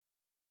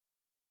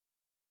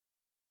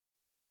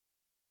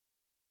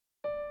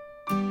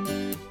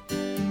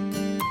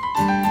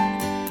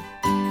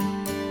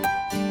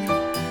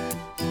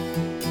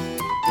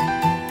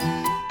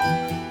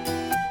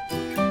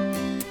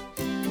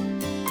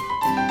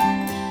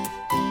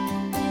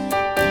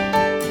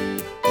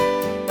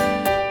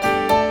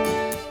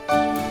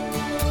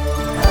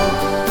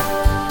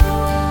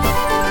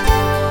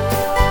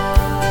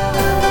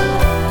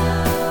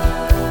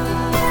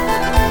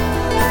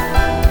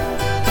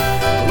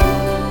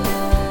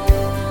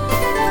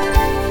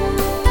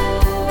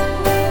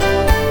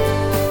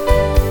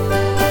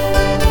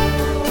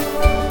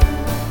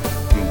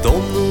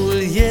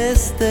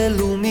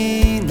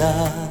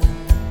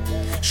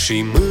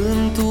și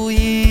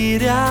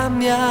mântuirea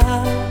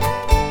mea.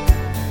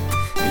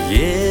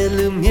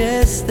 El îmi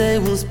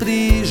este un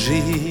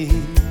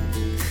sprijin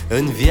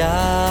în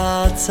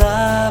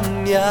viața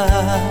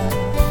mea.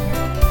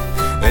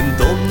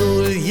 În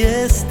Domnul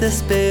este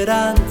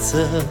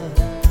speranță,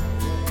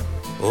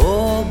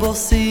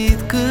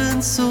 obosit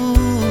când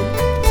sunt,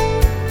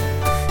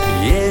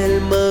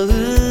 El mă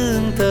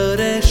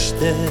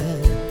întărește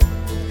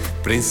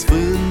prin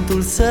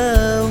Sfântul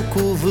Său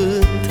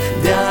cuvânt.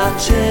 De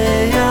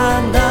aceea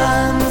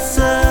n-am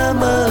să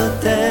mă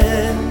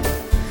tem,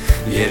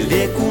 El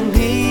e cu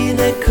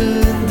mine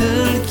când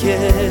îl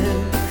chem.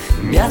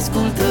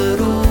 Mi-ascultă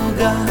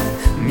ruga,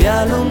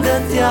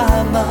 mi-alungă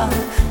teama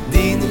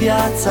din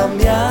viața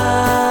mea.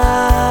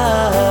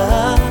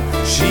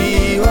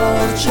 Și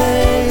orice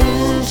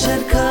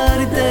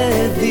încercări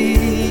de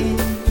vin,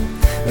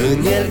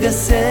 în El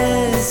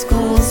găsesc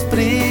un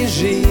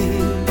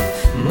sprijin.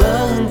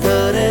 Mă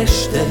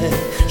întărește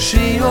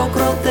și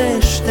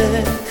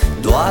ocrotește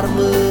doar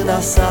mâna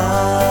Sa.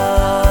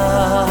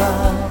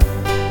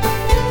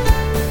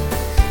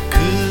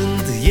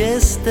 Când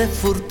este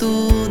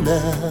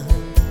furtună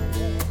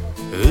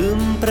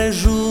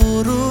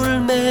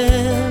împrejurul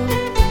meu,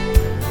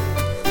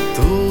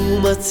 Tu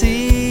mă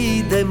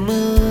ții de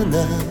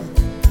mână,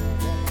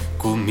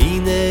 cu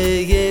mine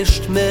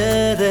ești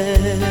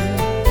mereu.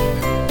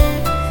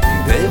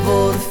 De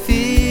vor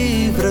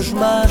fi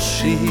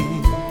vrăjmașii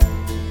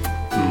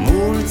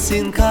mulți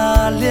în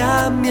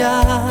calea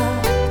mea,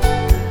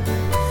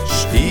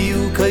 știu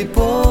că-i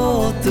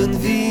pot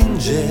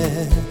învinge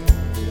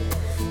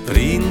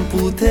prin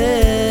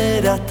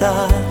puterea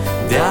Ta.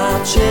 De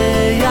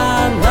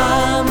aceea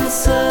n-am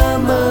să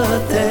mă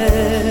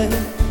tem,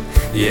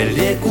 El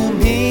e cu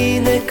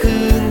mine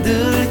când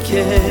îl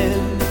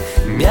chem.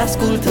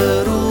 Mi-ascultă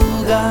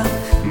ruga,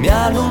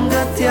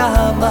 mi-alungă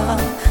teama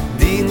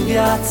din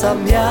viața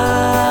mea.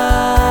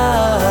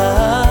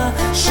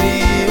 Și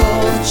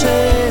orice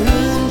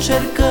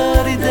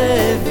încercări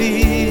de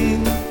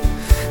vin,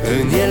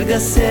 în El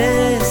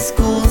găsesc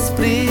un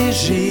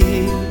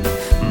sprijin.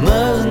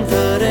 Mă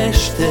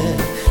întărește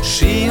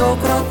și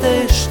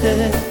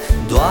ocrotește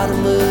doar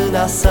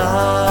mâna Sa.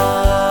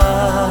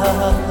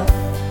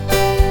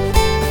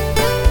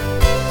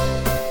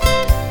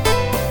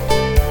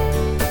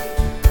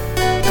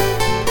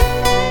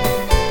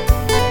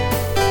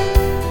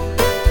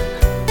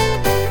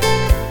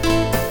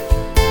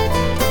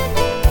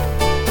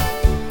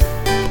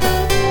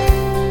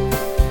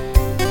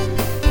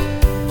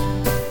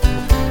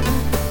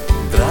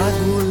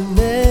 Dragul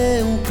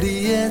meu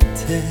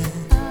prieten,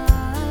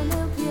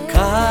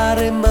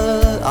 care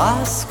mă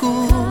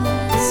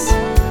asculți,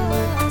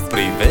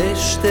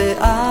 privește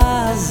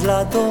azi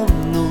la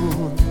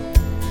Domnul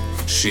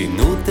și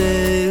nu te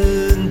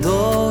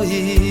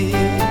îndoi.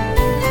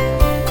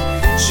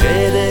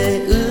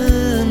 Cere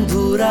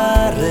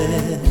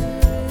îndurare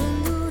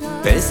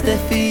peste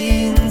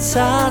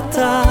ființa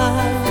ta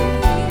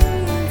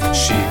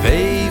și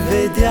vei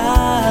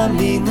vedea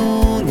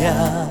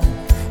minunea.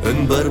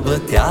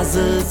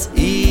 Îmbărbătează-ți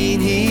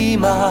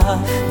inima.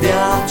 De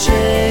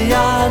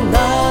aceea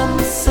n-am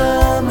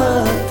să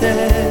mă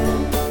tem,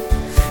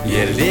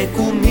 El e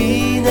cu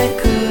mine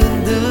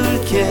când îl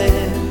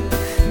chem.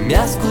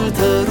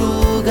 Mi-ascultă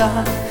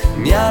ruga,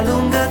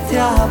 mi-alungă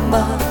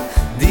teama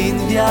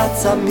din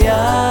viața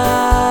mea.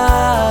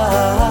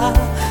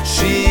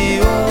 Și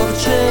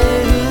orice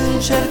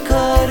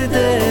încercări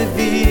de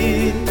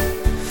vin,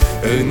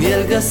 în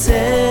El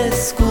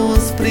găsesc un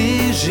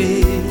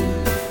sprijin.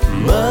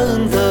 Mă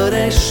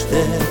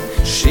întărește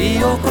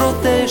și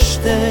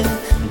ocrotește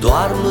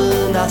doar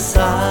mâna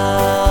Sa.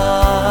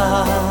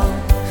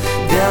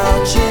 De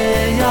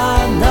aceea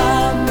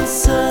n-am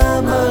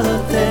să mă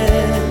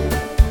tem,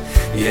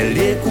 El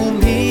e cu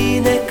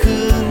mine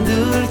când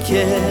îl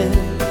chem.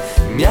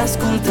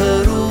 Mi-ascultă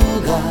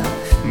ruga,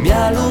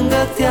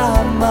 mi-alungă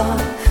teama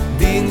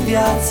din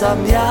viața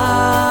mea.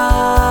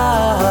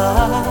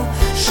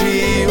 Și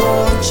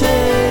orice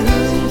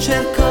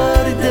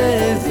încercări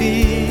de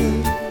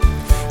vin,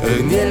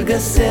 în El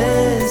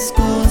găsesc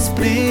un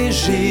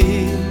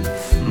sprijin.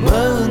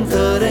 Mă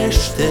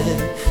întărește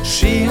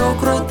și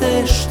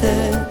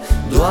ocrotește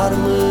doar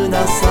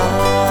mâna Sa.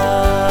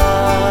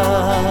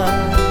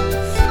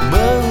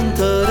 Mă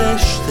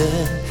întărește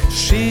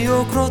și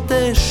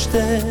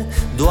ocrotește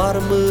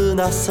doar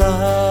mâna Sa.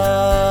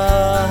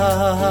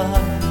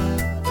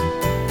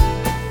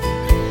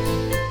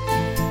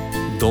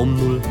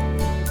 Domnul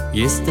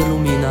este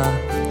lumina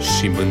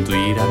și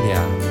mântuirea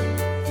mea.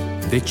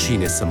 De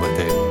cine să mă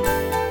tem?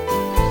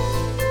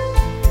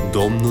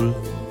 Domnul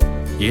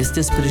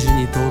este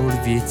sprijinitorul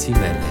vieții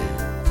mele.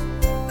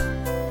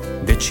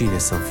 De cine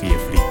să-mi fie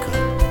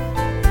frică?